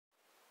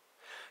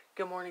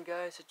Good morning,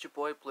 guys. It's your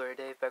boy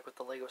Blu-rayDave back with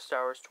the LEGO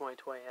Star Wars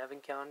 2020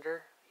 Advent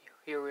Calendar.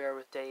 Here we are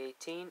with day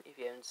 18. If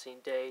you haven't seen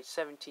day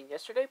 17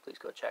 yesterday, please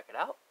go check it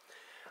out.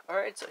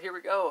 Alright, so here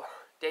we go.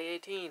 Day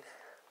 18.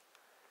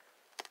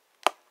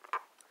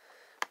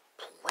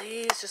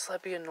 Please just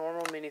let me be a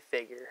normal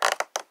minifigure.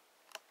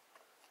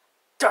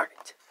 Darn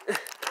it!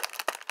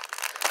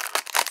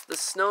 It's the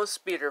Snow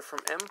Speeder from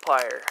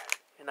Empire.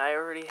 And I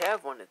already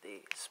have one of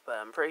these, but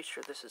I'm pretty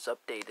sure this is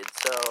updated,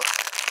 so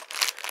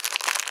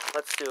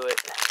let's do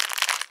it.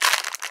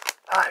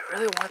 I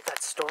really want that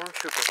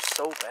Stormtrooper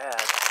so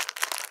bad.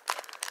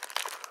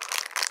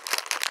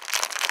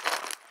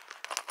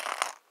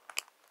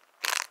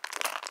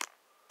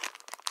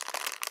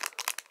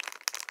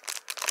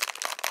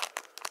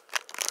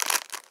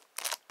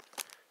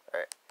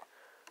 Alright.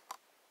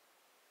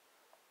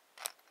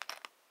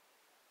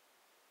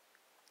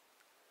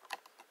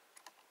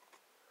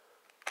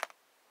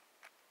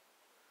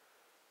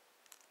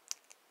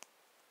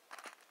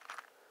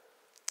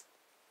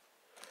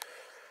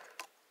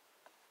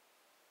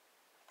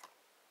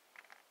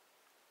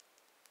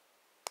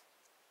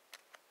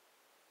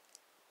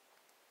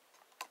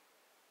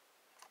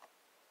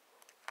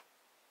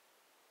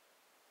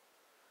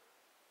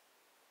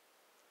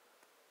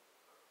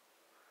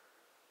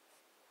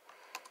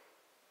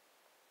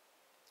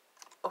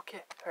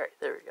 Okay, alright,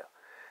 there we go.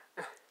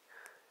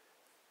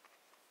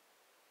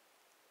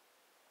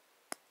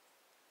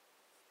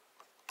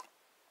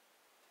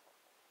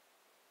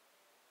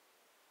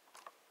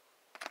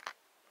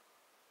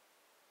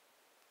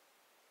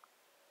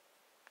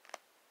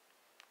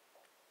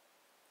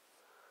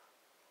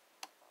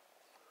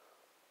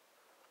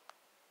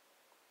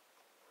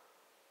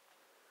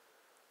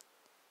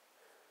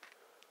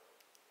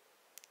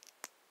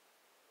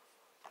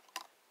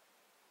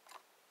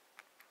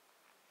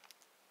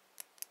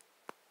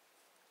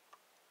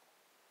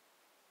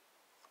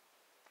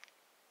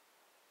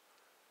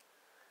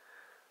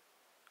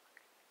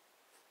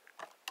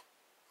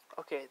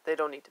 Okay, they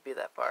don't need to be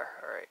that far.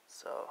 Alright,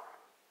 so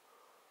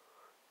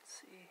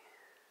let's see.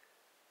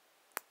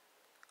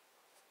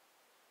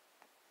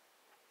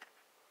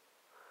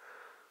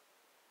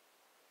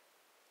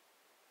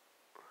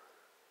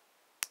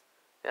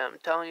 Yeah, I'm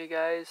telling you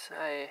guys,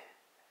 I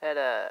had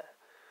a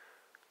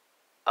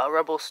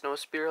Rebel Snow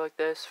Speeder like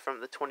this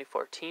from the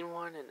 2014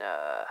 one, and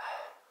I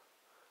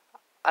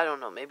don't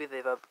know, maybe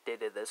they've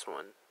updated this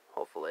one,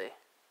 hopefully.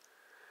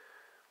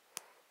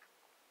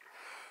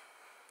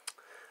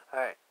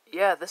 Alright,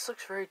 yeah, this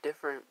looks very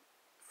different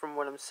from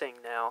what I'm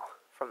seeing now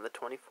from the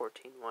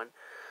 2014 one.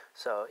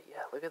 So,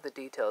 yeah, look at the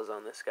details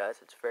on this, guys.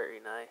 It's very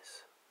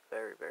nice.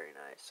 Very, very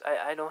nice.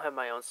 I don't have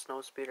my own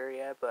snow speeder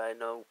yet, but I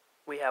know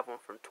we have one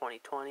from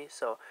 2020,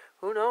 so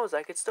who knows?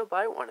 I could still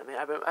buy one. I mean,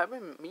 I've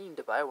been meaning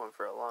to buy one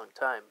for a long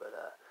time, but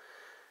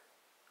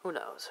who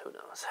knows? Who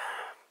knows?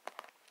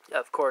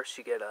 Of course,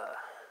 you get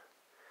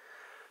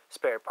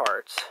spare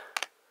parts.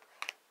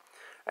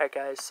 Alright,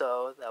 guys,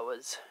 so that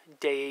was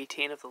day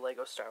 18 of the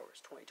LEGO Star Wars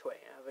 2020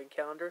 Advent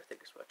Calendar.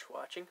 Thank you so much for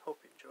watching. Hope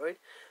you enjoyed.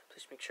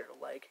 Please make sure to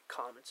like,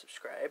 comment,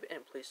 subscribe,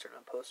 and please turn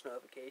on post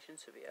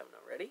notifications if you haven't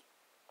already.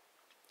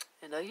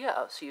 And yeah,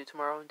 I'll see you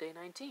tomorrow on day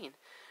 19.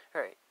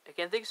 Alright,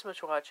 again, thanks so much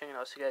for watching, and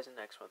I'll see you guys in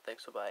the next one.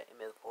 Thanks, bye-bye, and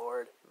may the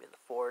Lord, may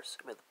the Force,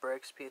 and may the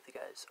bricks be with you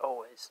guys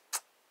always.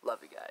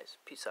 Love you guys.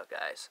 Peace out,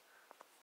 guys.